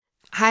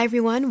Hi,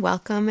 everyone.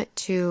 Welcome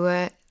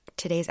to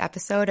today's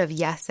episode of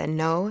Yes and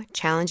No,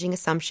 Challenging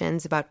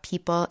Assumptions About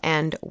People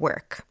and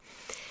Work.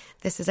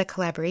 This is a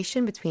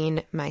collaboration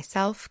between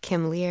myself,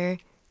 Kim Lear,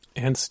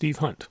 and Steve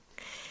Hunt.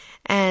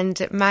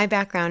 And my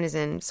background is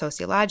in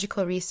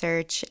sociological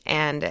research,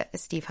 and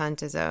Steve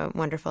Hunt is a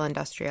wonderful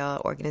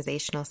industrial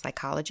organizational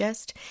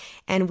psychologist.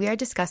 And we are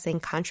discussing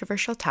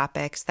controversial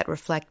topics that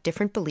reflect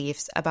different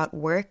beliefs about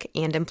work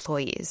and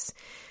employees.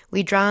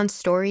 We draw on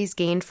stories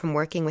gained from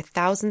working with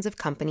thousands of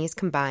companies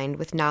combined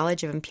with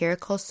knowledge of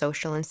empirical,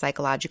 social, and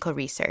psychological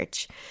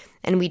research.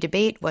 And we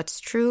debate what's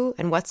true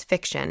and what's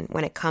fiction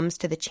when it comes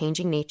to the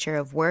changing nature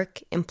of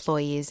work,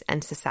 employees,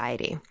 and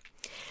society.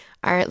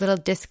 Our little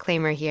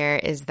disclaimer here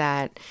is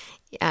that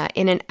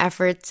in an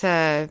effort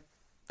to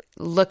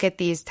look at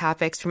these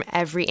topics from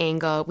every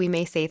angle, we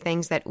may say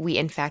things that we,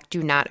 in fact,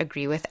 do not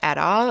agree with at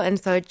all. And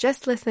so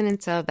just listen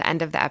until the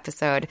end of the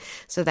episode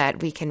so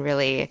that we can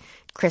really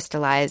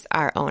crystallize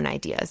our own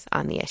ideas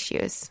on the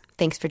issues.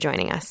 Thanks for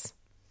joining us.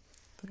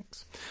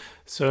 Thanks.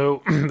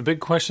 So the big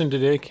question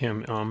today,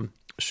 Kim,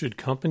 should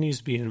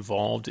companies be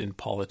involved in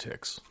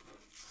politics?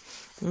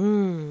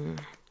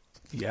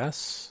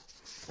 Yes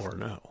or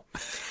no?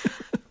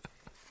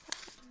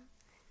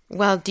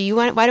 Well,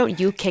 why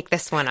don't you kick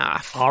this one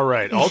off? All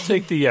right. I'll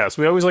take the yes.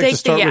 We always like to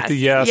start with the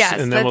yes,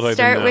 and then we'll let's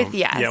start with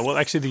yes. Yeah, well,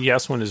 actually, the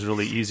yes one is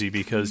really easy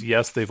because,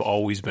 yes, they've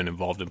always been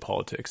involved in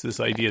politics. This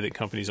idea that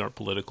companies aren't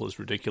political is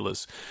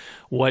ridiculous.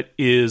 What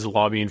is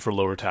lobbying for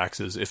lower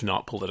taxes if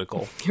not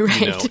political?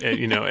 Right.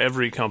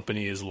 Every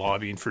company is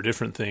lobbying for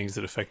different things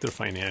that affect their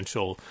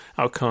financial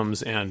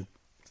outcomes, and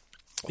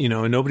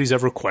nobody's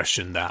ever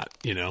questioned that,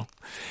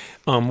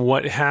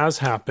 What has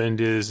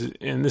happened is,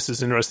 and this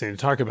is interesting to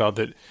talk about,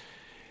 that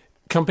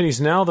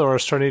companies now, though, are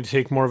starting to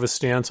take more of a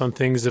stance on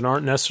things that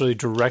aren't necessarily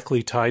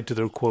directly tied to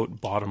their, quote,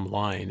 bottom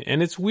line.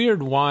 And it's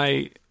weird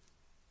why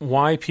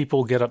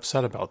people get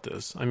upset about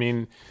this. I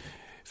mean,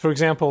 for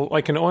example,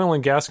 like an oil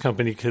and gas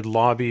company could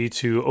lobby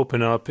to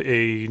open up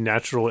a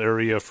natural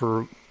area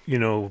for,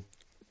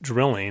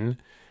 drilling,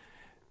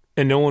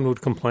 and no one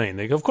would complain.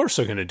 Of course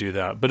they're going to do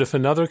that. But if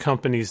another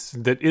company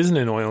that isn't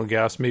in oil and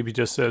gas maybe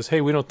just says,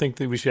 hey, we don't think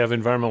that we should have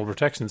environmental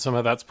protection,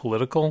 somehow that's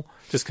political,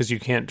 just because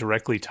you can't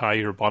directly tie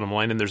your bottom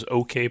line, and there's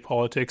okay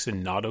politics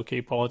and not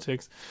okay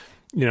politics.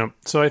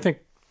 So I think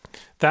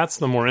that's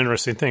the more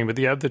interesting thing. But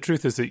the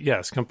truth is that,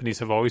 yes, companies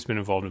have always been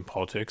involved in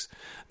politics.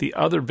 The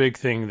other big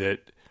thing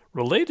that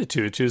related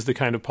to it is the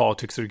kind of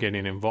politics they're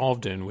getting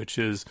involved in, which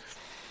is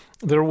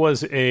there was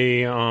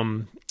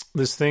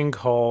this thing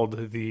called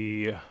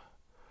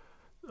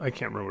I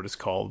can't remember what it's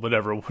called,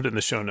 whatever, we'll put it in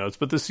the show notes.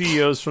 But the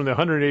CEOs from the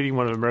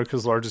 181 of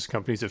America's largest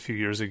companies a few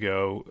years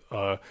ago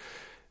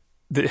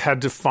that had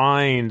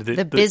defined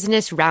the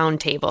Business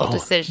Roundtable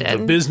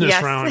decision. The Business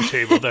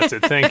Roundtable, that's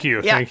it. Thank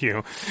you. Yeah. Thank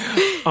you.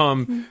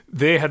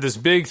 They had this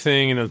big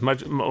thing, and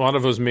a lot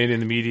of it was made in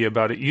the media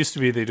about it. It used to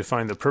be they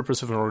defined the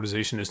purpose of an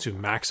organization is to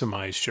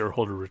maximize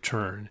shareholder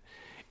return.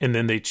 And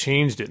then they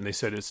changed it, and they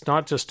said it's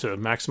not just to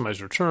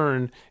maximize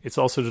return, it's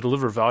also to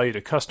deliver value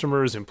to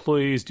customers,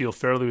 employees, deal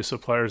fairly with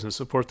suppliers, and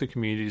support the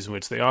communities in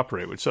which they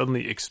operate, which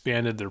suddenly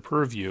expanded their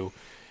purview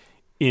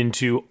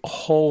into a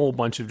whole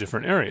bunch of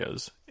different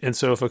areas. And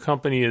so if a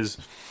company is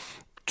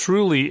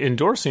truly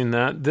endorsing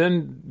that,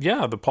 then,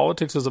 yeah, the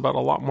politics is about a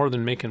lot more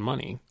than making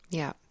money.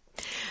 Yeah.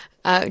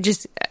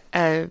 Just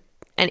an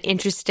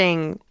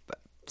interesting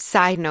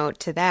side note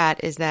to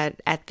that is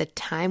that at the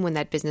time when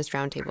that Business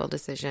Roundtable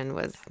decision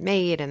was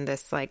made and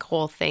this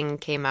whole thing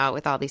came out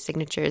with all these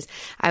signatures,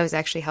 I was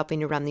actually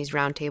helping to run these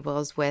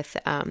roundtables with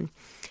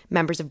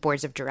members of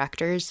boards of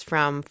directors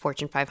from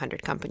Fortune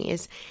 500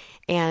 companies.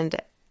 And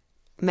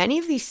many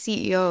of these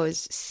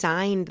CEOs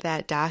signed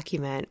that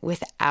document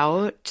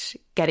without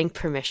getting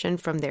permission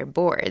from their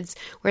boards,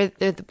 where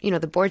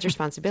the board's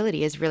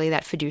responsibility is really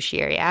that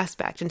fiduciary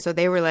aspect. And so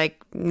they were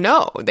like,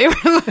 no, they were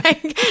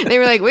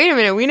like, wait a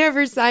minute, we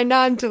never signed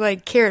on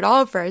to care at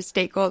all for our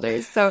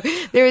stakeholders. So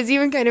there was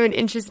even kind of an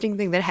interesting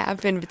thing that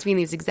happened between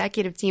these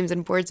executive teams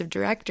and boards of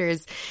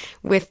directors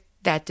with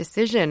that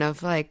decision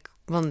of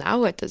well, now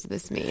what does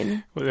this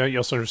mean? Well, you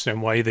also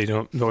understand why they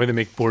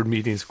make board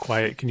meetings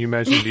quiet. Can you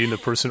imagine being the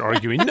person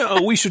arguing,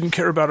 no, we shouldn't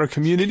care about our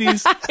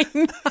communities?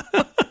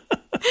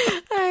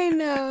 I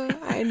know.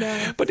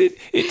 But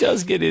it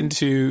does get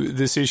into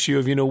this issue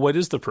of, what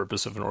is the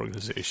purpose of an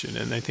organization?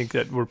 And I think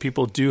that where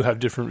people do have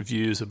different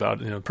views about,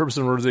 the purpose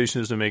of an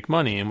organization is to make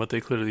money. And what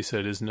they clearly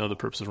said is, no, the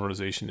purpose of an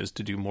organization is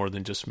to do more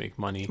than just make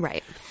money.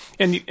 Right.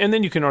 And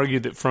then you can argue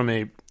that from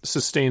a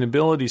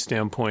sustainability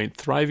standpoint,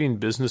 thriving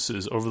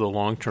businesses over the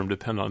long term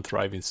depend on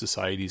thriving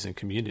societies and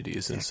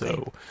communities.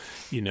 Exactly.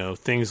 And so,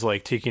 things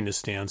like taking a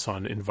stance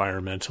on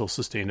environmental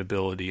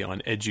sustainability,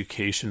 on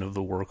education of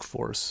the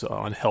workforce,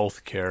 on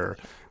healthcare,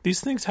 these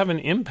things have an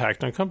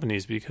impact on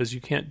companies because you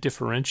can't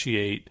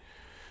differentiate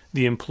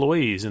the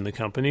employees in the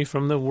company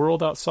from the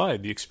world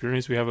outside. The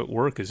experience we have at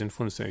work is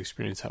influencing the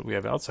experience we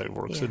have outside of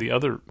work. Yeah. So the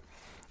other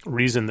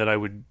reason that I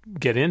would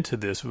get into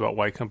this about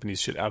why companies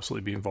should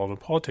absolutely be involved in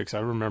politics, I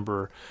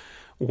remember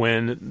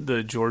when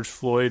the George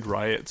Floyd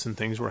riots and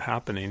things were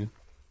happening,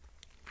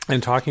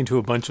 and talking to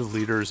a bunch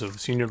of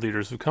senior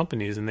leaders of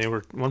companies, and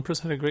one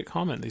person had a great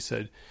comment. They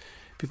said,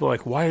 people are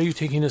like, why are you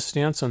taking a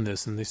stance on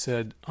this? And they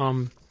said,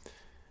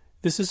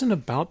 this isn't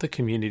about the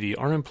community.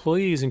 Our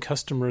employees and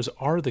customers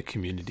are the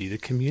community. The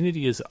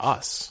community is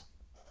us.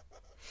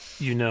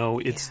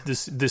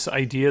 It's this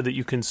idea that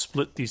you can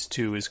split these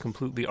two is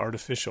completely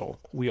artificial.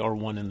 We are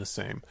one and the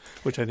same,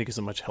 which I think is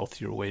a much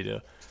healthier way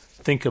to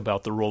think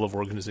about the role of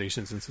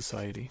organizations in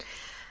society.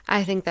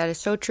 I think that is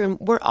so true. And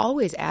we're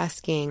always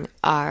asking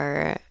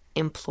our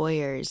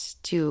employers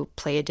to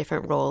play a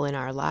different role in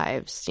our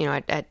lives,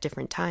 at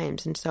different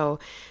times. And so,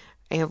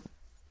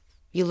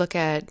 you look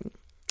at,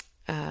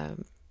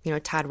 Todd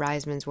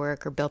Reisman's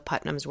work or Bill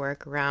Putnam's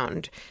work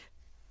around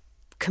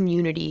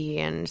community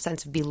and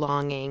sense of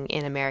belonging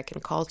in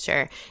American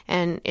culture.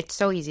 And it's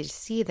so easy to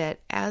see that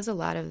as a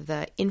lot of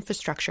the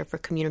infrastructure for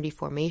community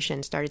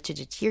formation started to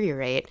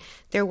deteriorate,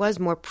 there was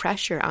more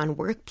pressure on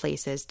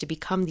workplaces to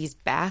become these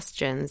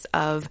bastions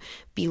of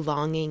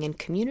belonging and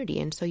community.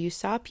 And so you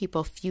saw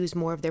people fuse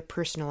more of their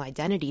personal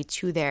identity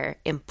to their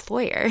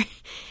employer.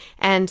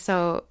 And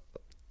so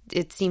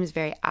it seems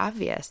very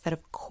obvious that,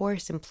 of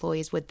course,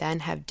 employees would then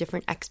have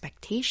different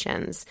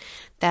expectations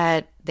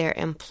that their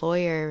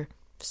employer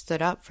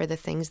stood up for the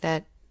things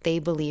that they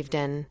believed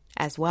in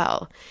as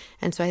well.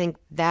 And so I think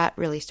that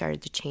really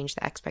started to change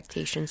the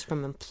expectations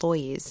from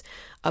employees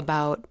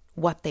about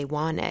what they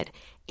wanted.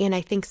 And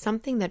I think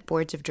something that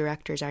boards of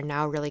directors are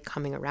now really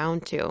coming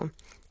around to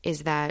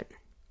is that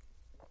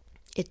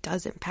it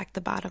does impact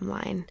the bottom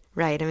line,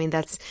 right? I mean,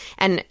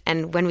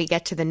 and when we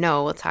get to the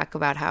no, we'll talk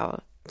about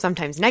how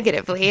sometimes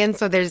negatively. And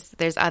so there's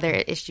other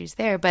issues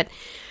there. But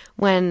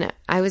when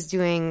I was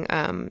doing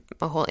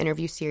a whole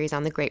interview series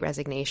on the Great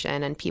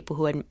Resignation and people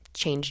who had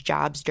changed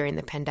jobs during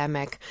the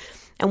pandemic,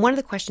 and one of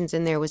the questions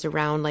in there was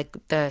around like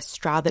the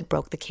straw that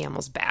broke the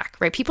camel's back,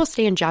 right? People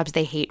stay in jobs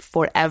they hate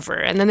forever.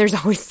 And then there's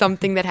always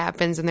something that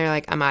happens and they're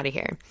like, I'm out of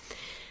here.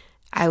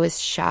 I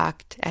was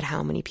shocked at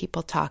how many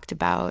people talked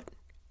about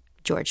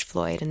George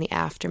Floyd and the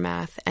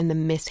aftermath and the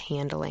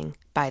mishandling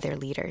by their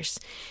leaders.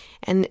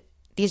 And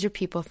these are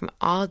people from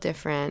all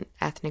different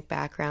ethnic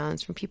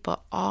backgrounds, from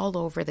people all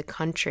over the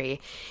country.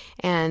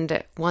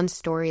 And one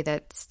story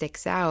that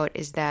sticks out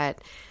is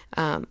that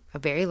a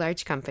very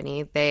large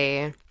company,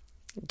 they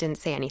didn't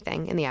say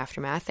anything in the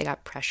aftermath. They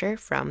got pressure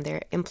from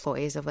their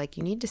employees of like,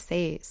 you need to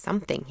say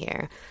something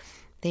here.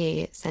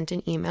 They sent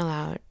an email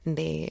out and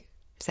they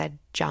said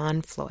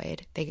John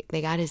Floyd.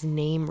 They got his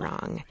name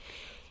wrong.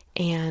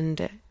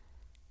 And,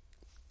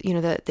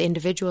 the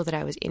individual that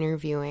I was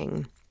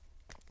interviewing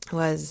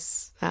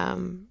was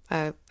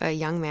a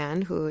young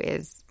man who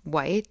is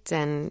white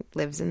and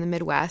lives in the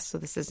Midwest. So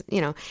this is,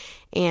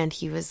 and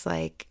he was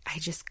like, I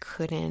just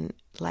couldn't,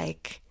 I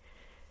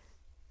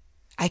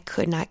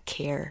could not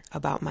care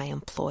about my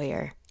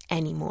employer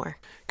anymore.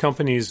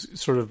 Companies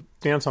sort of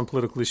dance on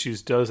political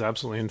issues does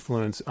absolutely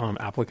influence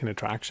applicant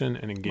attraction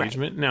and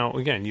engagement. Right. Now,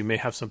 again, you may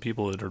have some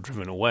people that are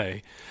driven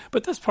away,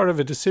 but that's part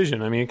of a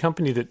decision. I mean, a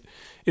company that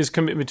is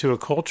committed to a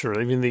culture,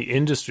 even the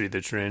industry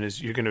that you're in,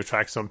 is you're going to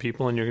attract some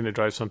people and you're going to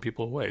drive some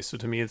people away. So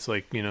to me, it's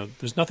like,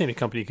 there's nothing a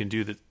company can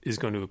do that is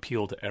going to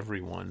appeal to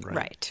everyone, right?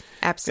 Right.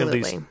 Absolutely.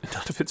 At least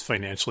not if it's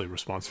financially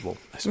responsible,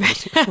 I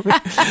suppose.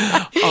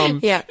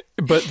 Yeah.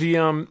 But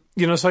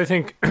so I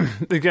think,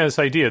 again, this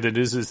idea that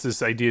is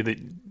this idea that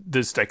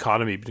this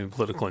dichotomy between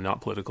political and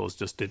not political is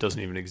just, it doesn't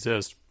even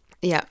exist.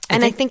 Yeah.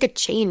 And I think a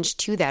change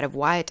to that of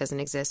why it doesn't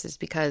exist is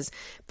because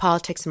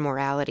politics and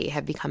morality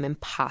have become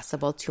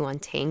impossible to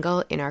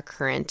untangle in our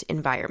current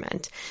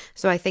environment.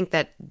 So I think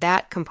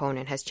that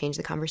component has changed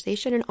the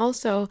conversation. And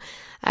also,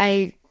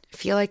 I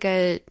feel like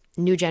a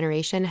new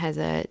generation has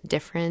a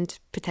different,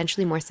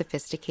 potentially more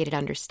sophisticated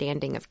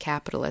understanding of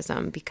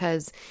capitalism,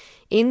 because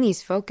in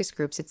these focus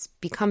groups, it's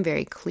become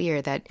very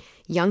clear that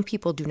young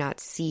people do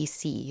not see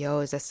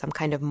CEOs as some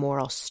kind of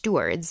moral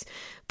stewards,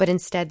 but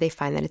instead they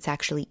find that it's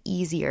actually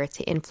easier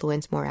to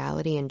influence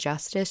morality and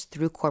justice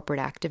through corporate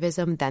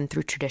activism than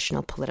through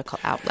traditional political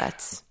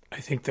outlets. I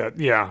think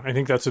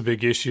that's a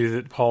big issue,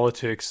 that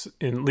politics,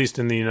 at least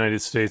in the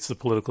United States, the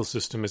political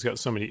system has got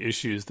so many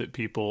issues that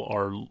people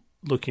are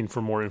looking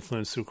for more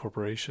influence through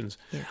corporations.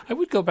 Yeah. I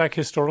would go back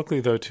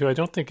historically, though, too. I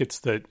don't think it's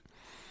that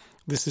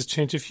this has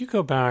changed. If you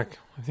go back,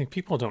 I think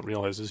people don't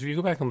realize this, if you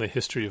go back on the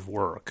history of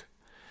work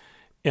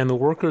and the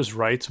workers'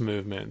 rights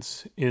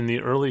movements in the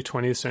early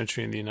 20th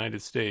century in the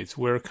United States,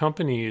 where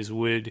companies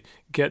would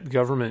get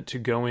government to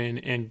go in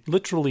and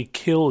literally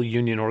kill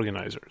union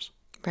organizers.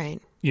 Right.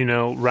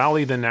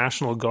 Rally the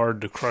National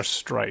Guard to crush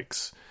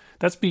strikes.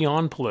 That's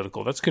beyond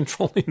political. That's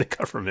controlling the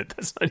government.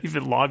 That's not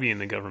even lobbying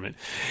the government.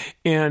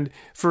 And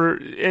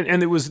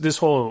it was this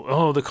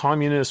whole, the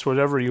communists,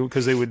 whatever,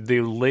 because they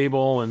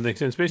label and it's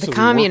basically the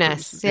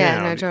communists.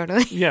 No,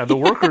 totally. Yeah, the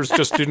workers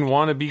just didn't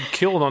want to be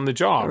killed on the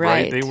job,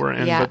 right? They were,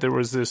 but there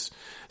was this.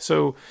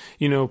 So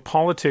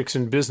politics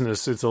and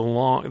business,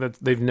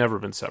 they've never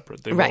been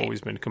separate. They've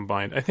always been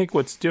combined. I think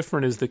what's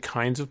different is the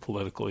kinds of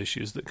political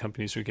issues that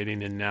companies are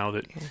getting in now.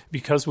 That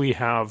because we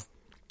have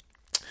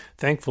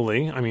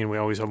thankfully, I mean, we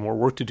always have more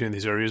work to do in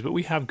these areas, but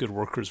we have good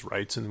workers'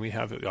 rights, and we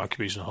have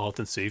occupational health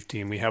and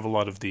safety, and we have a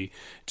lot of the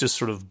just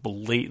sort of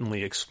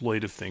blatantly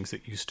exploitive things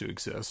that used to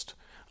exist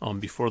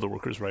before the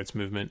workers' rights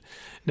movement.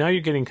 Now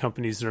you're getting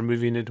companies that are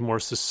moving into more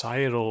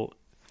societal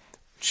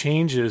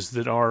changes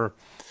that are,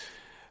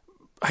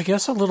 I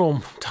guess, a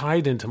little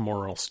tied into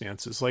moral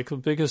stances. Like the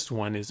biggest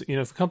one is,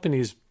 if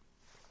companies,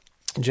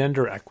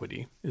 gender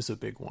equity is a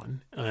big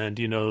one. And,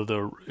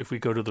 if we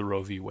go to the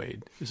Roe v.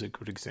 Wade is a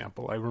good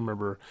example. I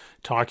remember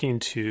talking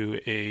to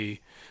a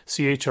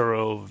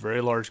CHRO of a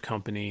very large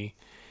company.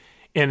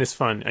 And it's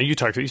fun. And you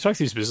talk to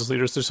these business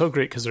leaders. They're so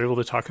great because they're able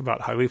to talk about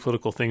highly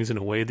political things in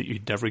a way that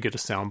you'd never get a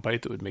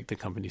soundbite that would make the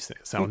company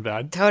sound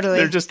bad. Totally.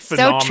 They're just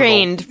phenomenal. So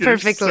trained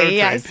perfectly,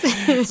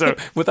 yes. So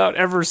without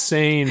ever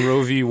saying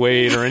Roe v.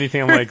 Wade or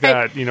anything like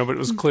that, but it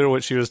was clear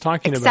what she was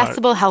talking about.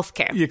 Accessible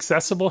healthcare.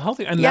 Accessible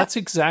healthcare. And that's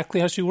exactly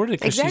how she worded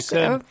it. Exactly. She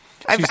said,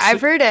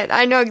 I've heard it.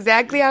 I know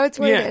exactly how it's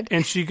worded. Yeah,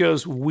 and she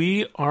goes,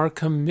 we are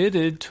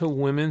committed to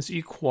women's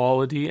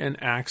equality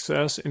and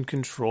access and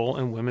control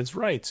and women's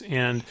rights.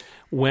 And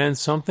when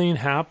something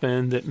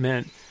happened that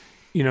meant,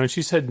 and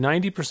she said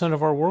 90%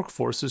 of our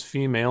workforce is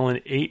female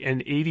and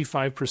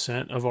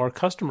 85% of our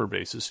customer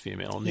base is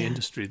female in the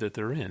industry that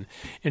they're in.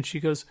 And she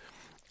goes,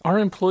 our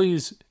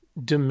employees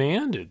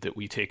demanded that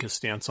we take a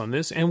stance on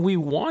this, and we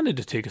wanted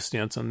to take a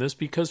stance on this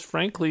because,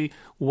 frankly,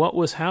 what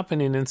was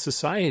happening in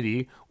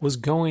society was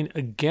going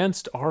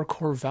against our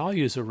core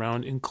values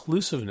around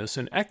inclusiveness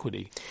and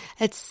equity.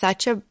 It's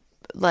such a,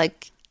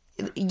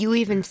 you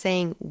even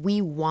saying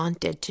we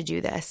wanted to do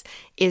this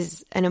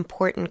is an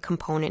important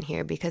component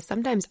here, because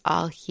sometimes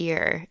I'll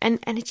hear, and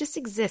it just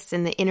exists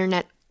in the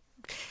internet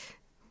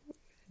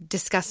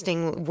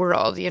disgusting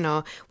world,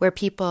 where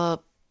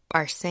people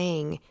are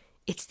saying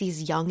it's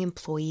these young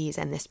employees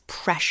and this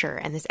pressure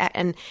and this,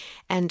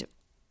 and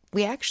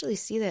we actually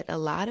see that a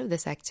lot of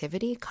this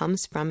activity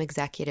comes from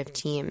executive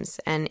teams.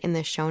 And in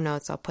the show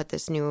notes, I'll put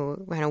this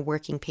new kind of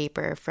working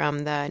paper from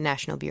the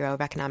National Bureau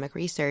of Economic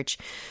Research,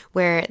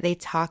 where they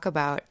talk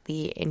about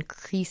the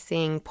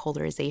increasing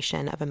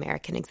polarization of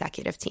American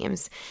executive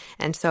teams.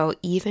 And so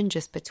even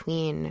just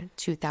between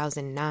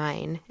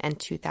 2009 and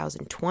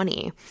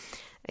 2020,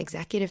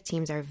 executive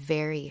teams are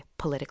very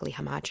politically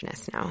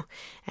homogenous now.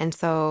 And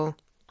so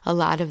a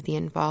lot of the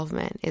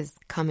involvement is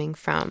coming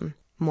from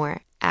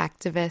more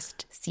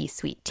activist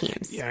C-suite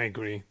teams. Yeah, I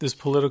agree. This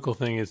political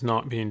thing is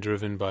not being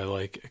driven by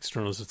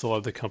externals. It's a lot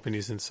of the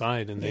companies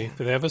inside, and they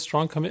have a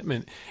strong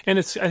commitment. And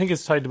I think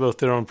it's tied to both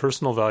their own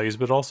personal values,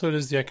 but also it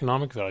is the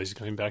economic values.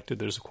 Going back to,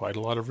 there's quite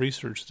a lot of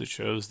research that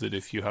shows that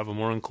if you have a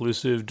more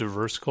inclusive,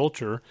 diverse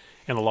culture,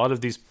 and a lot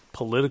of these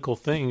political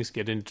things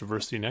get into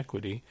diversity and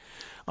equity,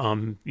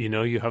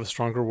 you have a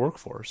stronger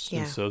workforce.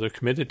 Yeah. And so they're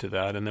committed to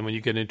that. And then when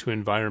you get into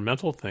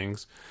environmental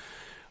things,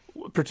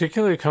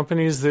 particularly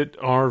companies that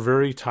are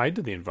very tied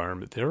to the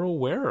environment, they're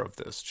aware of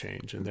this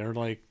change, and they're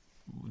like,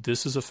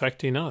 this is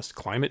affecting us.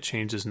 Climate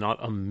change is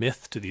not a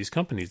myth to these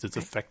companies. It's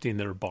affecting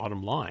their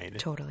bottom line.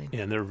 Totally.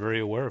 And they're very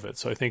aware of it.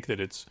 So I think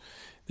that it's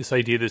this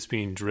idea that's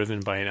being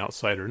driven by an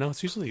outsider. No,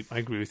 it's usually, I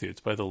agree with you,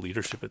 it's by the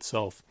leadership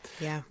itself.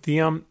 Yeah.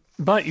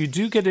 But you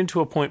do get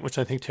into a point which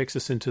I think takes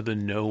us into the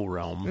no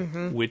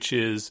realm, which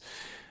is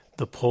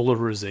the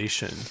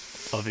polarization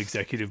of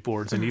executive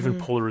boards and even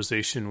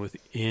polarization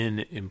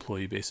within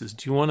employee bases.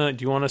 Do you want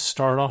to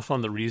start off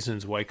on the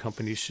reasons why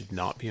companies should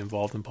not be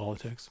involved in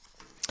politics?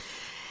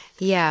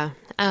 Yeah.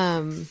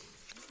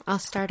 I'll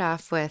start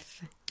off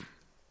with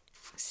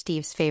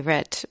Steve's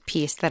favorite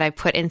piece that I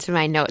put into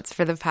my notes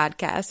for the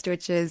podcast,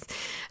 which is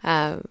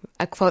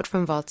a quote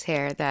from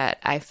Voltaire that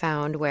I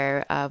found,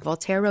 where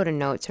Voltaire wrote a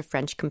note to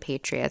French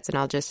compatriots, and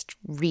I'll just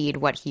read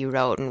what he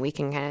wrote and we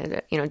can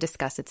kind of,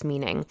 discuss its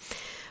meaning.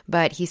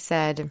 But he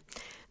said,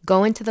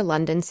 "Go into the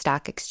London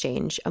Stock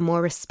Exchange, a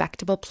more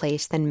respectable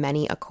place than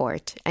many a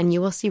court, and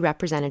you will see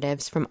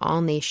representatives from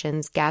all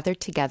nations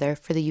gathered together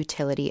for the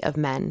utility of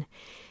men.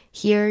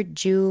 Here,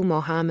 Jew,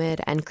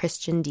 Mohammed, and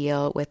Christian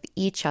deal with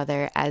each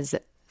other as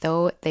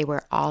though they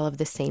were all of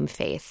the same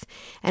faith,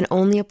 and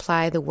only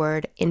apply the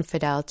word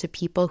infidel to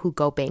people who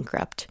go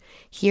bankrupt.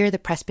 Here the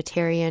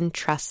Presbyterian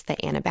trusts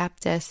the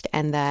Anabaptist,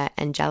 and the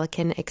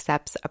Anglican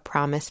accepts a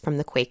promise from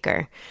the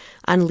Quaker.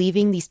 On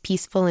leaving these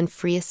peaceful and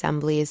free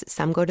assemblies,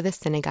 some go to the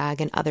synagogue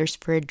and others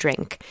for a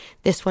drink.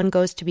 This one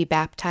goes to be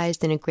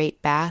baptized in a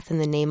great bath in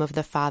the name of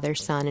the Father,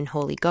 Son, and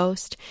Holy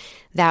Ghost.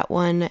 That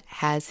one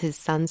has his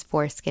son's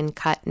foreskin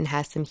cut and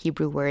has some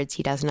Hebrew words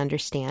he doesn't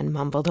understand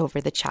mumbled over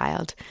the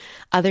child.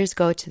 Others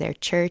go to their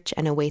church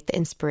and await the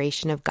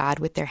inspiration of God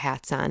with their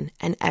hats on,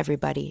 and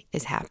everybody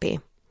is happy."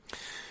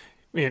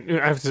 Man,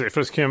 I have to say,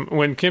 first, Kim,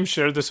 when Kim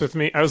shared this with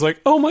me, I was like,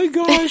 oh my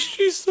gosh,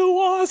 she's so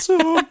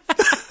awesome.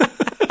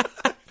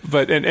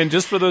 But and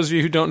just for those of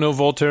you who don't know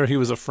Voltaire, he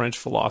was a French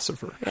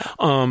philosopher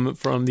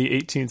from the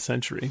 18th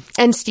century.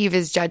 And Steve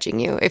is judging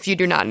you if you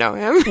do not know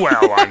him.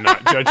 Well, I'm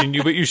not judging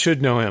you, but you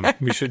should know him.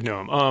 You should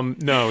know him.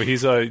 No,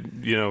 he's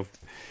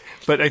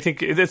but I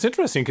think that's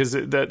interesting because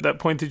that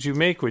point that you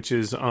make, which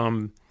is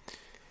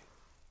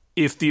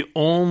if the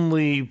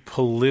only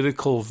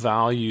political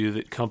value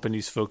that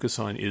companies focus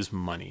on is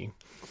money,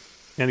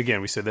 and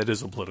again, we say that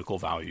is a political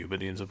value,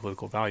 but it is a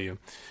political value,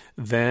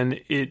 then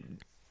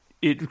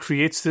it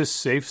creates this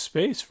safe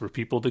space for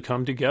people to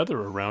come together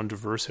around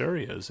diverse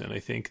areas. And I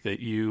think that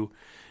you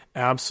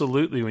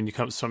absolutely, when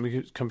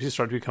some companies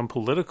start to become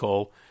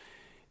political,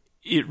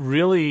 it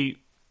really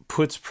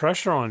puts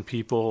pressure on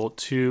people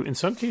to, in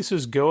some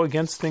cases, go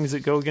against things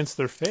that go against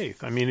their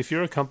faith. I mean, if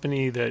you're a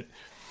company that,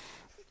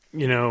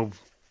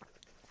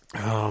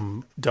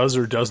 does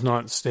or does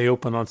not stay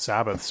open on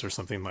Sabbaths or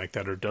something like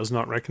that, or does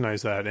not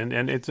recognize that, and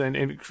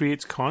it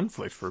creates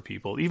conflict for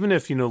people, even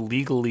if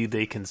legally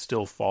they can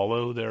still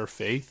follow their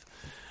faith.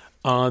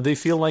 They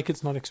feel like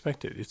it's not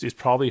expected. It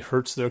probably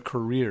hurts their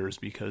careers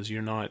because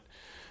you're not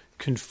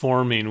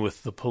conforming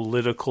with the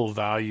political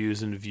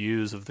values and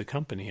views of the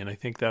company, and I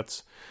think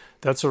that's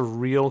a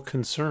real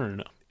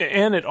concern.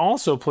 And it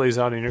also plays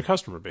out in your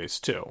customer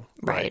base too,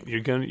 right? You're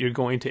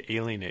going to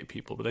alienate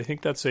people, but I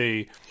think that's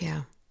a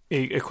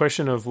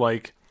question of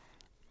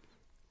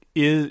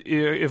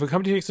if a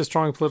company takes a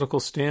strong political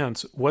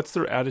stance, what's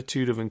their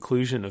attitude of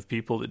inclusion of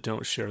people that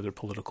don't share their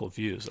political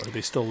views? Are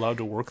they still allowed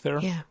to work there?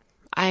 Yeah,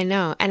 I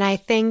know. And I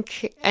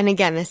think, and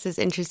again, this is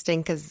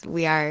interesting because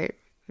we are,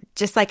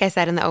 just like I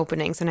said in the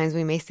opening, sometimes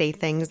we may say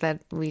things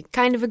that we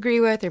kind of agree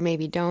with or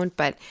maybe don't,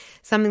 but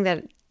something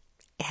that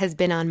has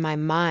been on my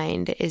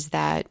mind is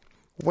that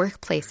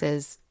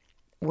workplaces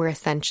were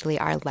essentially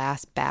our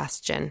last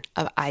bastion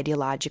of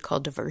ideological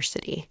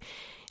diversity.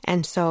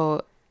 And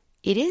so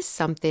it is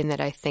something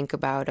that I think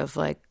about of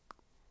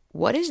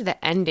what is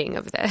the ending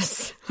of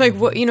this?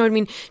 What, you know what I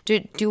mean?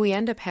 Do we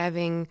end up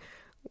having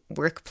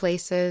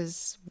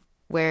workplaces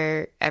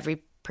where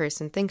every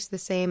person thinks the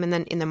same? And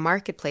then in the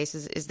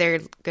marketplaces, is there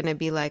going to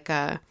be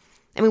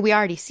we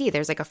already see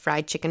there's a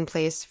fried chicken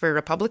place for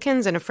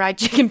Republicans and a fried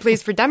chicken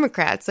place for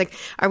Democrats.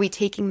 Are we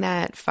taking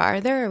that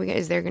farther?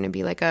 Is there going to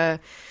be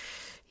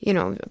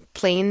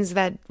planes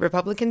that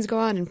Republicans go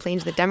on and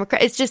planes that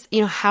Democrats? It's just,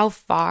 how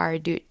far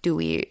do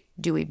we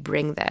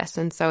bring this?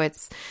 And so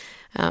it's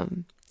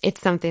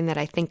something that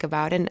I think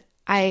about. And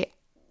I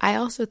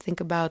also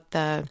think about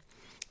the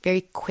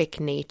very quick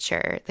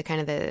nature, the kind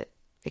of the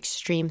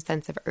extreme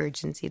sense of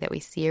urgency that we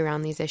see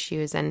around these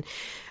issues. And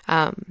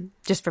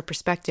just for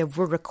perspective,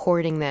 we're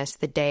recording this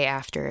the day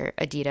after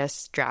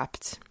Adidas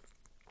dropped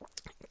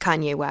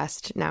Kanye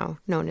West, now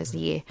known as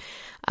Ye.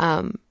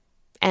 And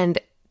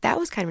that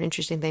was kind of an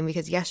interesting thing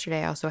because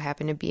yesterday I also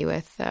happened to be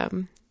with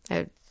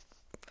a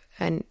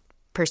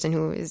person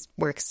who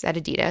works at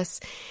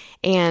Adidas,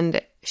 and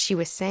she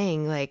was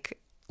saying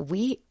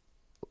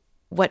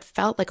what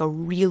felt like a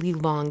really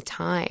long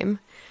time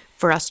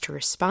for us to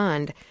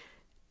respond.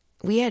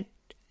 We had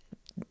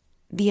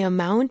the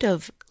amount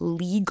of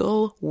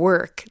legal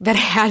work that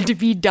had to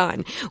be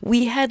done.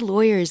 We had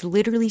lawyers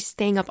literally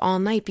staying up all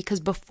night because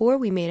before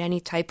we made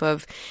any type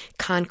of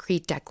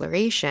concrete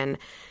declaration,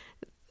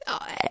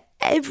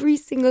 every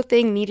single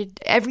thing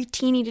every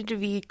T needed to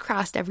be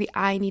crossed, every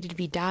I needed to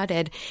be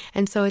dotted.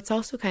 And so it's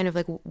also kind of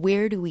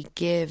where do we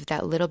give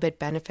that little bit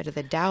benefit of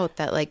the doubt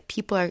that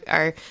people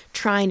are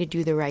trying to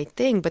do the right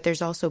thing, but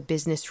there's also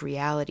business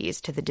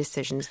realities to the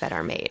decisions that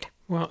are made.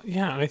 Well,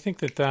 yeah, and I think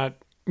that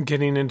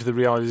getting into the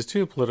realities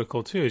too,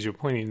 political too, as you're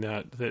pointing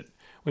that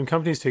when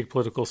companies take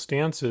political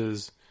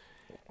stances,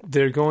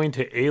 they're going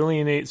to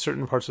alienate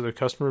certain parts of their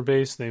customer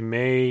base. They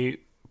may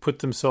put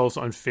themselves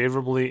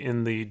unfavorably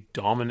in the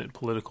dominant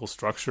political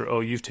structure. Oh,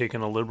 you've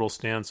taken a liberal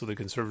stance, so the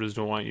conservatives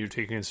don't want you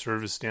taking a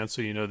conservative stance.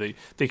 So,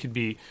 they could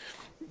be,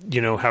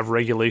 have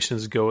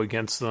regulations go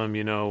against them,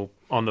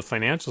 on the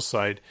financial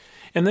side.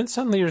 And then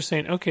suddenly you're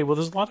saying, okay, well,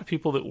 there's a lot of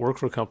people that work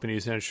for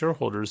companies and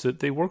shareholders that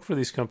they work for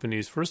these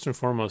companies first and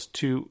foremost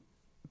to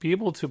be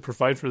able to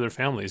provide for their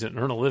families and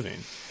earn a living.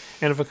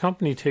 And if a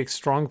company takes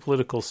strong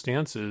political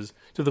stances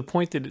to the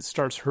point that it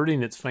starts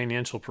hurting its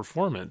financial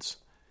performance,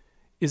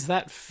 is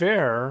that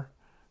fair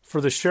for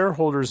the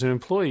shareholders and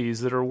employees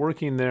that are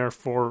working there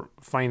for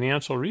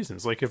financial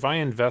reasons? If I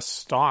invest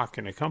stock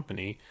in a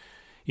company,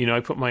 I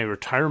put my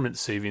retirement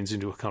savings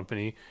into a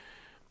company,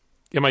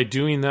 am I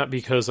doing that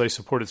because I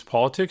support its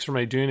politics, or am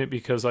I doing it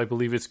because I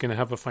believe it's going to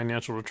have a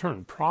financial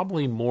return?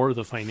 Probably more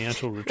the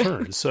financial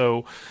return.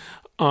 So,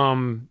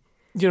 you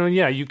can,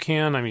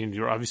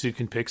 you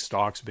can pick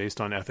stocks based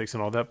on ethics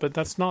and all that, but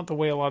that's not the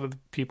way a lot of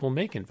people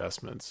make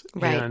investments.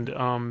 Right.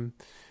 And,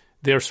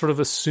 they're sort of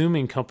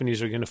assuming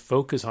companies are going to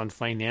focus on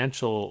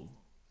financial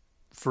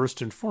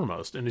first and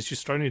foremost. And as you're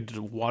starting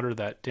to water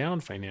that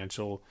down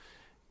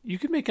you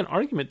could make an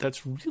argument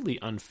that's really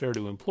unfair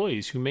to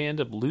employees who may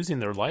end up losing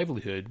their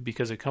livelihood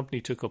because a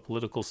company took a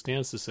political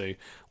stance to say,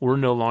 we're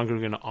no longer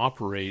going to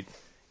operate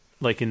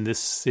in this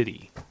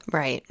city.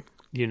 Right.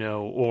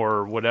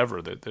 Or whatever.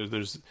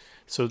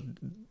 So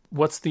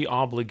what's the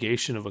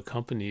obligation of a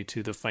company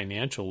to the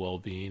financial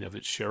well-being of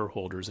its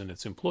shareholders and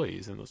its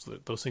employees? And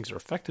those things are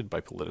affected by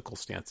political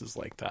stances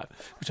like that,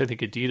 which I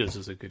think Adidas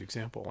is a good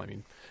example.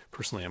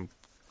 Personally, I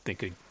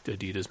think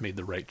Adidas made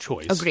the right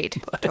choice.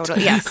 Agreed.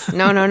 Totally. Yes.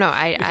 No.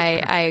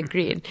 I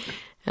agreed.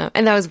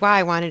 And that was why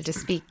I wanted to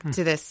speak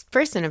to this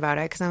person about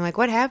it, because I'm like,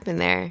 what happened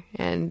there?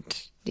 And,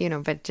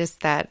 but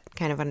just that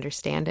kind of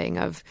understanding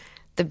of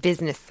the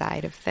business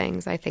side of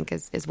things, I think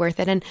is worth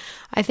it. And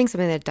I think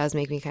something that does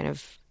make me kind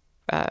of,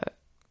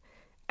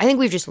 I think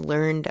we've just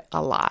learned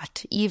a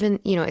lot, even,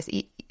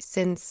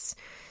 since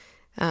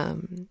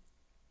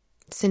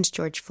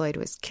George Floyd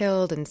was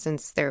killed, and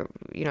since there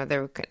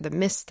were the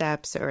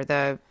missteps or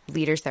the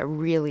leaders that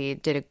really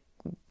did a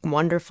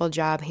wonderful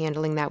job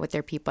handling that with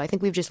their people. I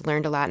think we've just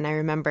learned a lot. And I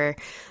remember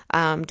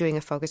doing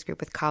a focus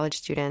group with college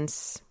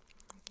students,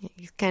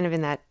 kind of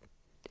in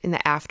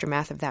the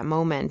aftermath of that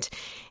moment.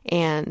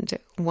 And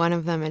one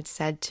of them had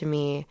said to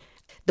me,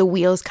 the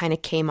wheels kind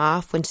of came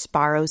off when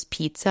Sparrow's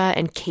Pizza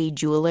and Kay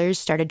Jewelers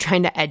started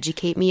trying to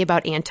educate me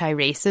about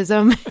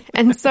anti-racism.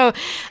 And so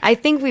I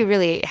think we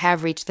really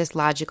have reached this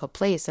logical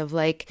place of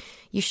like,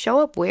 you show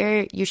up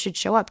where you should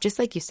show up. Just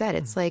like you said,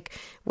 it's like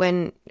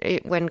when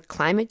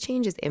climate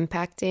change is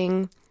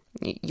impacting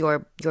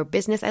your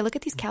business. I look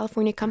at these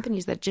California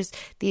companies that just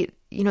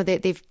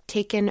they've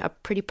taken a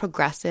pretty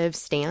progressive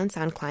stance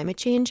on climate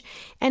change,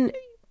 and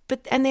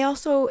they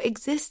also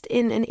exist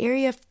in an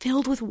area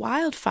filled with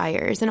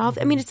wildfires and all.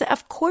 I mean, it's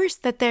of course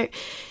that they're.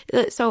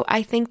 So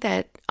I think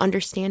that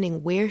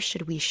understanding where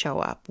should we show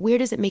up, where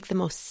does it make the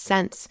most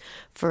sense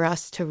for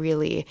us to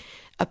really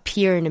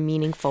appear in a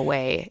meaningful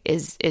way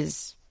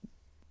is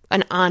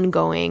an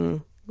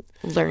ongoing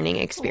learning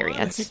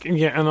experience.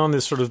 And on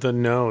this sort of the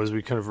no, as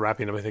we kind of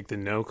wrapping up, I think the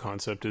no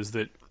concept is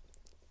that,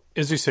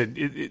 as you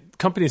said,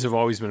 companies have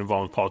always been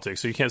involved in politics,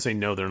 so you can't say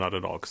no, they're not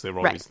at all, because they've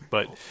always.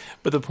 Right.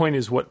 But the point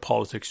is, what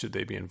politics should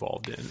they be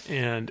involved in?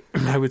 And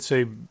I would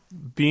say,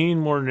 being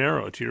more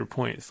narrow, to your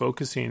point,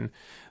 focusing.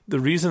 The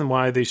reason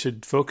why they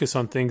should focus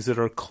on things that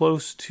are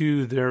close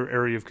to their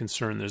area of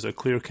concern. There's a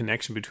clear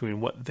connection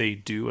between what they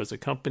do as a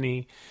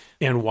company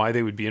and why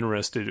they would be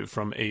interested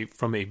from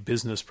a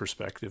business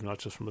perspective, not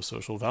just from a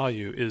social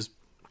value. Is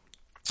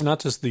not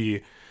just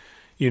the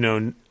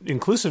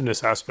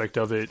inclusiveness aspect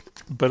of it,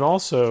 but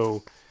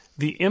also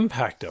the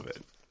impact of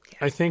it.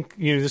 I think,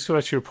 this goes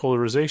back to your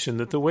polarization,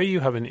 that the way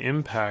you have an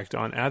impact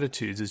on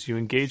attitudes is you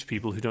engage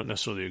people who don't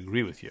necessarily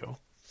agree with you.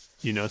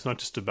 It's not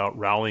just about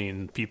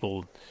rallying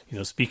people,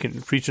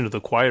 preaching to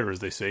the choir, as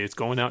they say. It's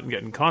going out and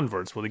getting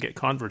converts. Well, to get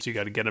converts, you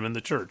got to get them in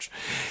the church.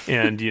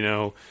 And,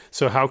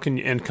 so how can,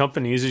 and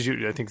companies,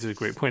 I think this is a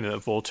great point, that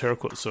Voltaire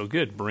quote is so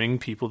good, bring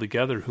people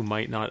together who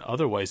might not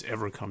otherwise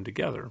ever come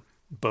together,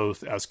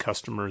 both as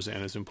customers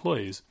and as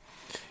employees.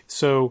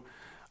 So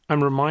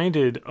I'm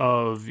reminded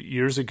of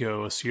years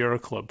ago, a Sierra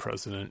Club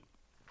president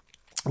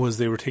was,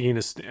 they were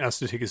asked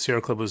to take a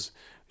Sierra Club was,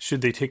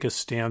 should they take a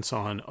stance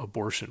on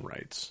abortion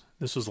rights?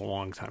 This was a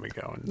long time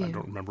ago, and I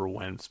don't remember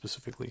when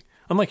specifically.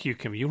 Unlike you,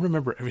 Kim, you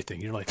remember everything.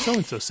 You're like,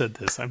 so-and-so said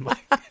this. I'm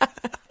like, I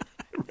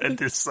read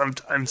this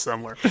sometime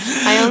somewhere.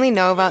 I only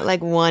know about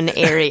like one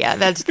area.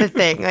 That's the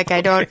thing. Like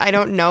I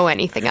don't know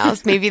anything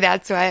else. Maybe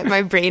that's why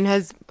my brain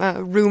has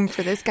room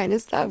for this kind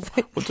of stuff.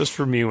 Well, just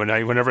for me,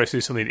 whenever I see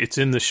something, it's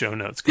in the show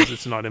notes because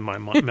it's not in my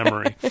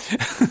memory.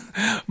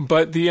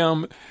 But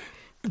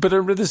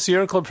the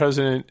Sierra Club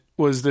president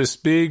was this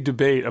big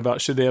debate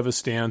about should they have a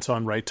stance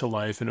on right to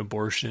life and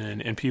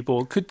abortion, and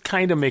people could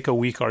kind of make a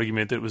weak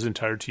argument that it was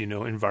entitled to,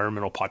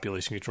 environmental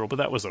population control, but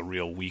that was a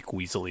real weak,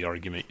 weaselly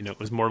argument. It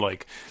was more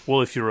like,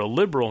 well, if you're a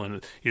liberal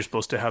and you're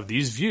supposed to have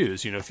these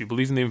views, if you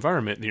believe in the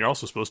environment, then you're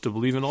also supposed to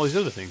believe in all these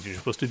other things. You're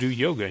supposed to do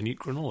yoga and eat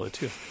granola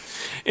too.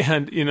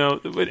 And,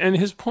 and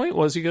his point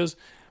was, he goes,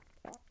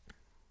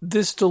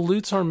 this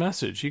dilutes our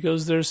message. He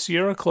goes, there's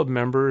Sierra Club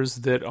members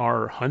that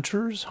are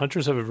hunters.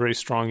 Hunters have a very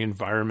strong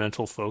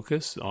environmental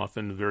focus,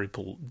 often very,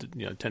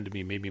 tend to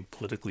be maybe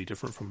politically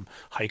different from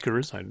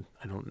hikers. I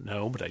don't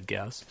know, but I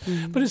guess.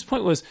 Mm-hmm. But his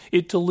point was,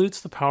 it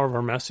dilutes the power of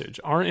our message.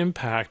 Our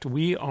impact,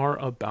 we are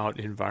about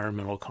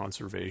environmental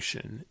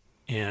conservation.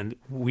 And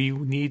we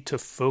need to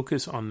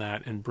focus on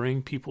that and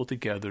bring people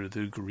together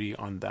to agree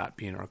on that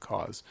being our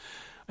cause.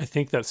 I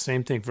think that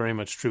same thing very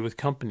much true with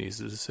companies,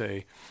 is to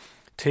say,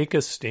 take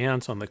a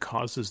stance on the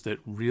causes that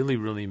really,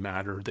 really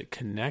matter, that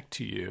connect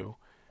to you,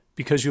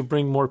 because you'll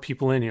bring more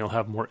people in and you'll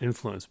have more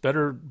influence.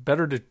 Better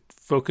to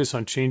focus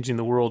on changing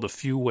the world a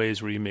few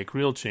ways where you make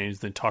real change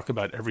than talk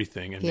about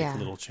everything and make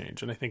little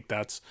change. And I think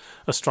that's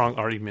a strong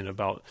argument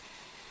about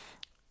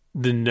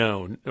the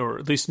no, or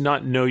at least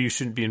not no, you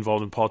shouldn't be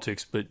involved in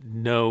politics, but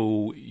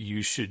no,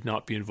 you should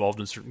not be involved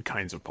in certain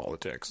kinds of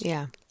politics.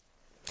 Yeah.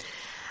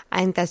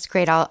 I think that's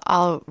great.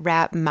 I'll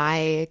wrap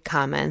my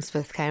comments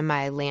with kind of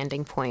my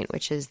landing point,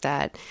 which is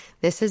that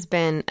this has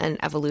been an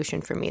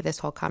evolution for me, this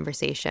whole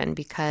conversation,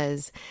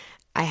 because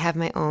I have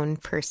my own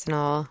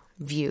personal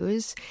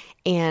views.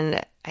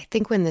 And I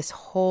think when this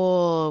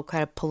whole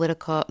kind of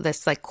political,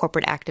 this like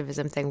corporate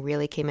activism thing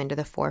really came into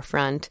the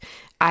forefront,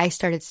 I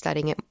started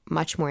studying it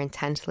much more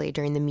intensely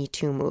during the Me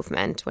Too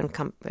movement, when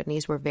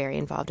companies were very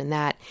involved in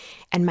that.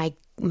 And my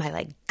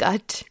like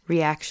gut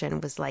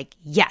reaction was like,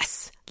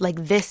 yes,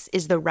 like this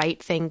is the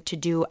right thing to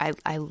do.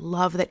 I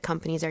love that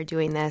companies are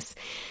doing this.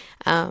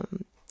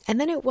 And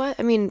then it was,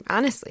 I mean,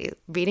 honestly,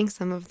 reading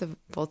some of the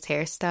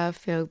Voltaire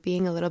stuff,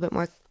 being a little bit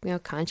more,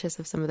 conscious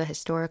of some of the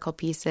historical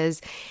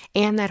pieces,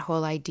 and that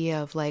whole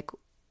idea of like,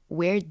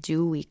 where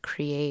do we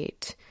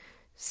create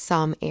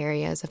some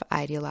areas of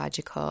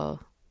ideological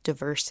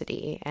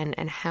diversity,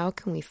 and how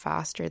can we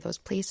foster those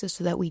places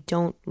so that we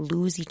don't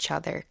lose each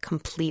other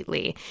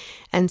completely?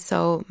 And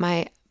so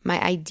my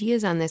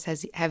ideas on this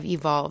have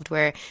evolved,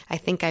 where I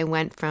think I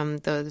went from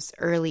those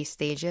early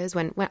stages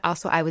when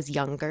also I was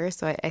younger.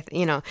 So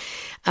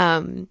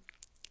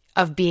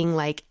of being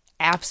like,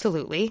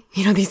 absolutely,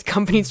 these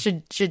companies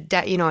should,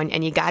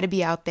 and you got to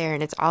be out there,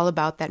 and it's all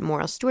about that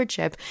moral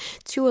stewardship,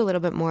 to a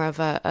little bit more of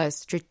a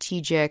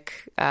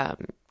strategic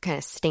kind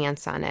of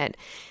stance on it.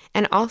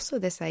 And also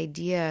this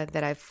idea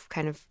that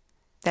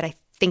that I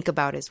think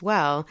about as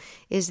well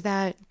is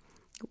that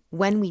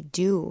when we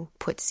do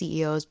put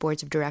CEOs,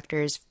 boards of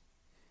directors,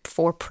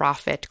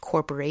 for-profit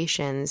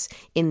corporations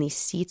in these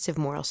seats of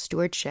moral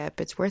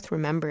stewardship, it's worth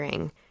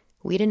remembering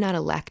we did not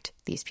elect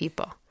these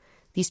people.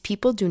 These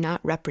people do not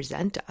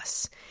represent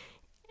us.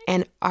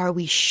 And are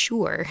we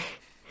sure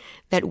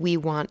that we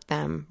want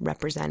them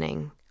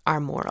representing our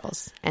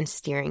morals and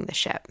steering the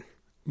ship?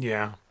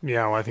 Yeah.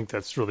 Well, I think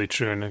that's really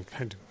true. And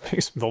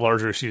the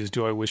larger issue is,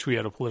 do I wish we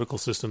had a political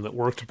system that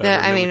worked better?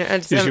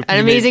 It's an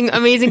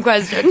amazing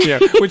question. Yeah,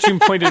 which you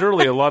pointed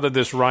earlier, a lot of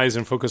this rise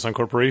and focus on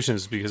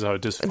corporations because of how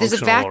dysfunctional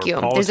there's a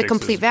vacuum. There's a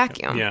complete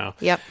vacuum. Yeah.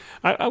 Yep.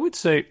 I would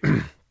say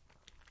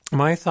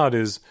my thought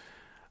is,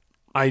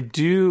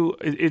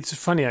 it's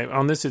funny,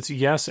 on this it's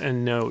yes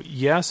and no.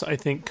 Yes, I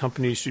think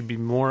companies should be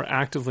more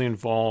actively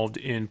involved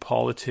in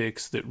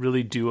politics that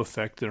really do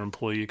affect their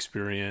employee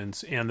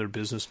experience and their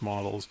business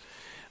models.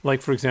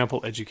 Like, for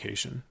example,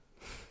 education.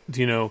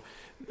 The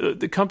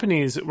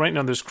companies, right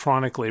now there's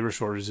chronic labor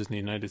shortages in the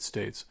United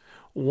States.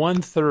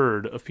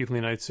 1/3 of people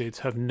in the United States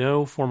have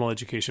no formal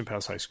education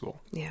past high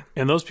school. Yeah.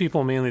 And those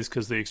people mainly is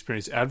because they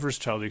experience adverse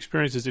childhood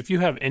experiences. If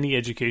you have any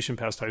education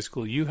past high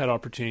school, you had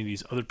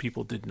opportunities other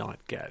people did not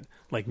get,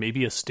 like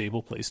maybe a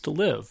stable place to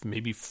live,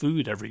 maybe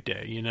food every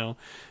day,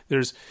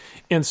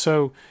 And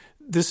so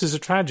this is a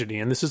tragedy,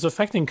 and this is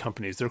affecting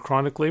companies. There are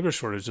chronic labor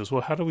shortages.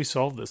 Well, how do we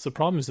solve this? The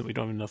problem is that we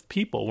don't have enough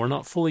people. We're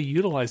not fully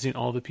utilizing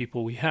all the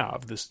people we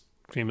have. This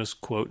famous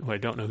quote, I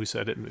don't know who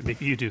said it,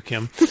 maybe you do,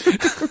 Kim.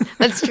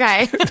 Let's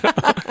try.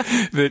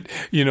 That,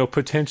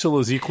 potential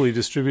is equally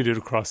distributed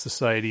across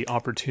society.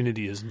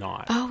 Opportunity is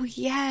not. Oh,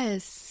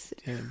 yes.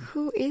 And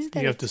who is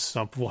that? You have to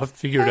stump. We'll have to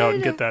figure it out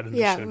and get that in the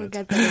show notes. We'll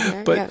get that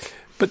in there.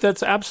 But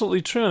that's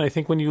absolutely true. And I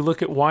think when you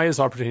look at why is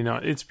opportunity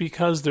not, it's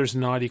because there's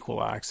not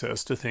equal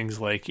access to things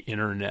like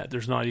internet.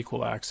 There's not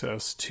equal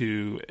access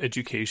to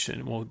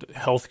education. Well,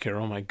 healthcare,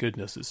 oh my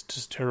goodness, it's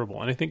just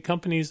terrible. And I think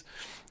companies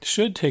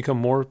should take a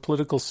more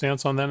political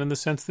stance on that, in the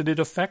sense that it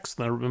affects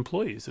their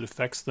employees. It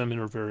affects them in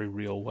a very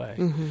real way.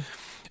 Mm-hmm.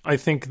 I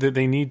think that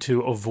they need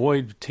to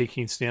avoid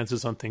taking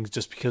stances on things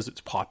just because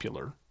it's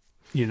popular.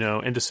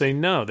 And to say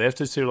no. They have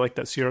to say, like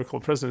that Sierra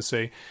Club president,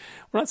 say,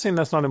 we're not saying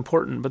that's not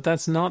important, but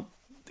that's not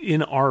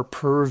in our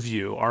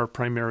purview, our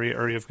primary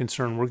area of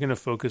concern. We're going to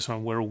focus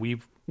on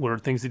where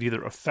things that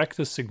either affect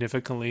us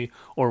significantly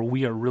or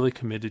we are really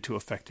committed to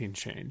affecting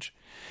change.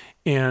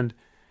 And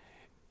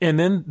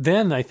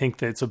then I think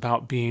that it's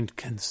about being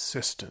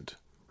consistent,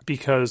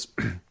 because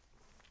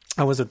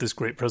I was at this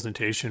great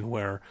presentation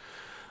where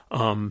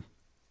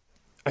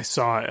I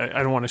saw,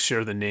 I don't want to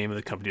share the name of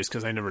the company just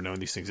because I never know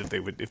these things if they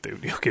would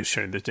be okay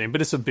sharing the name,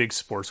 but it's a big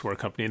sportswear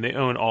company and they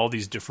own all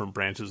these different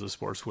branches of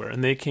sportswear,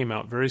 and they came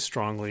out very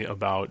strongly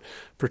about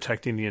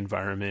protecting the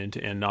environment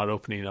and not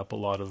opening up a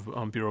lot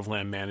of Bureau of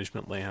Land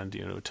Management land,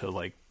 to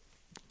like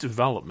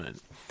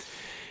development.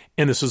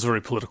 And this was a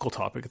very political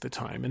topic at the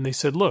time. And they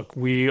said, look,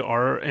 we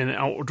are an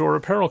outdoor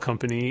apparel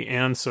company,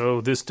 and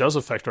so this does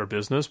affect our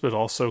business, but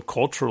also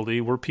culturally,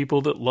 we're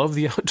people that love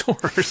the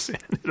outdoors,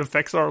 and it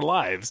affects our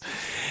lives.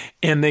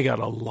 And they got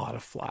a lot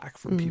of flack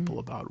from people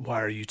about, why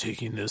are you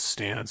taking this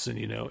stance?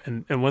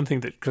 And, and one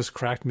thing that just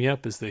cracked me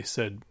up is they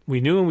said,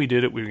 we knew when we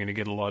did it, we were going to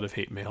get a lot of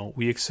hate mail.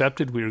 We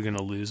accepted we were going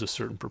to lose a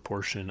certain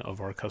proportion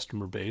of our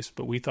customer base,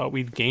 but we thought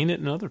we'd gain it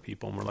in other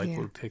people. And we're like,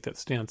 we'll take that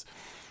stance.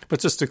 But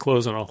just to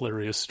close on a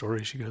hilarious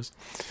story, she goes,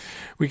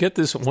 we get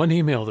this one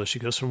email, though, she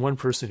goes, from one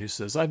person who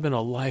says, I've been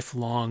a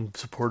lifelong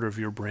supporter of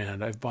your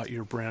brand. I've bought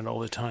your brand all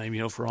the time,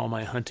 for all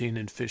my hunting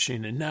and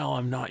fishing. And now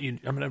I'm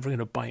never going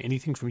to buy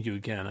anything from you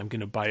again. I'm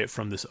going to buy it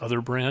from this other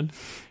brand.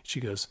 She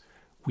goes,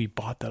 we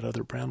bought that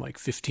other brand like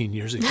 15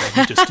 years ago.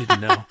 We just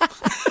didn't know.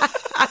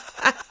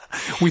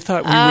 We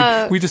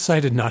thought we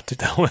decided not to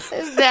tell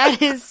him.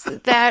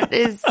 That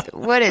is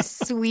what a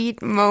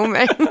sweet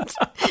moment.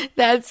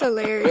 That's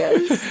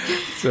hilarious.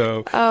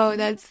 So,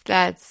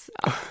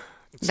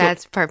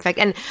 that's perfect.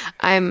 And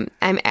I'm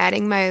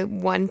adding my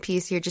one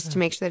piece here just to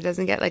make sure that it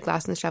doesn't get like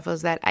lost in the shuffle,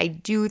 is that I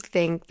do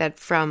think that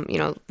from,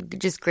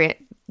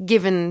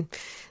 given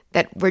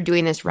that we're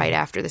doing this right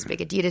after this big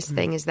Adidas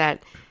thing, is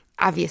that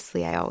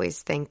obviously I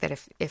always think that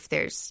if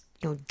there's,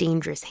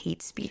 dangerous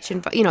hate speech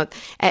and,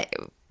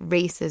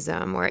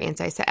 racism or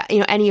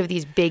any of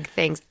these big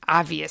things,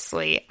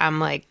 obviously, I'm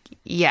like,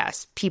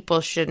 yes,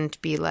 people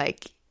shouldn't be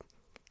like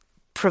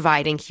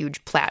providing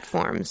huge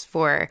platforms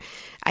for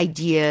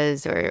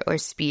ideas or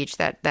speech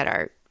that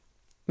are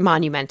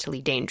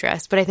monumentally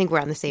dangerous. But I think we're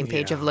on the same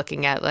page of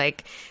looking at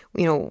like,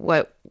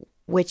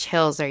 which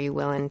hills are you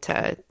willing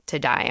to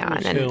die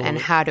on, and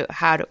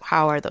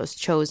how are those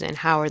chosen?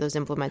 How are those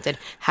implemented?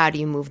 How do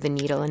you move the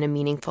needle in a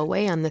meaningful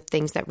way on the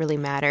things that really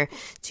matter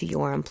to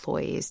your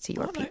employees, to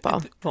your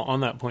people? Well,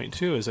 on that point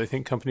too, is I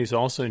think companies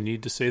also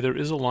need to say there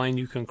is a line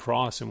you can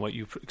cross in what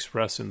you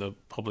express in the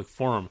public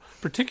forum,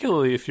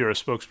 particularly if you're a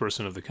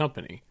spokesperson of the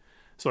company.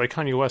 So like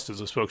Kanye West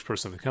is a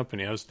spokesperson of the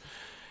company. I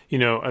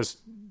was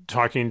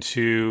talking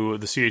to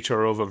the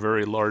CHRO of a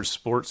very large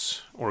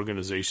sports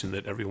organization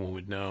that everyone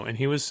would know. And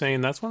he was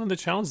saying that's one of the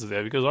challenges they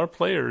have, because our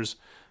players,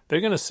 they're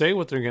going to say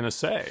what they're going to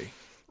say,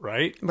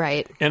 right?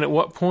 Right. And at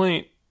what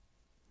point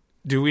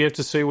do we have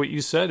to say what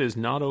you said is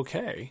not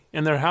okay?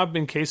 And there have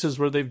been cases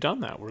where they've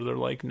done that, where they're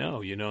like,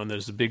 no, and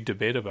there's a big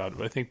debate about it.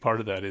 But I think part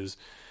of that is,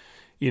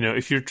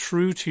 if you're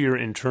true to your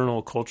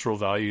internal cultural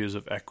values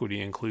of equity,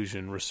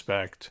 inclusion,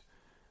 respect,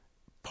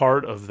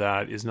 part of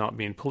that is not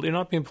being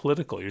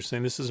political. You're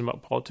saying this isn't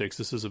about politics.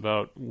 This is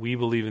about, we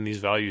believe in these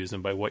values,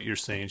 and by what you're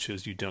saying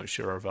shows you don't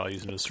share our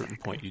values. And at a certain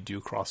point, you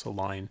do cross a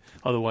line.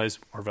 Otherwise,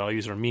 our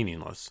values are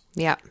meaningless.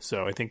 Yeah.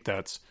 So I think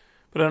but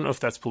I don't know if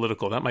that's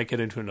political. That might get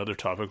into another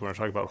topic when we're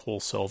talking about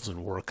whole selves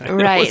and work.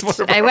 Right.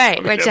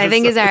 Right. Which I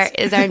think is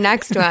our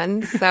next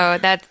one. So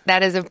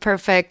that is a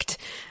perfect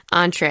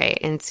entree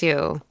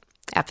into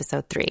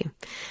episode 3.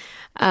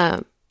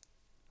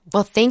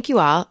 Well, thank you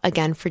all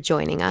again for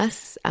joining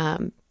us.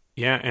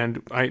 Yeah,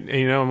 and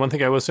one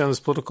thing I will say on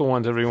this political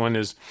one to everyone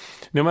is,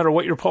 no matter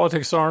what your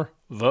politics are,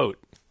 vote.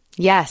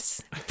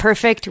 Yes,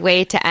 perfect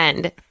way to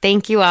end.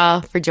 Thank you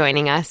all for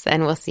joining us,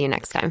 and we'll see you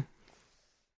next time.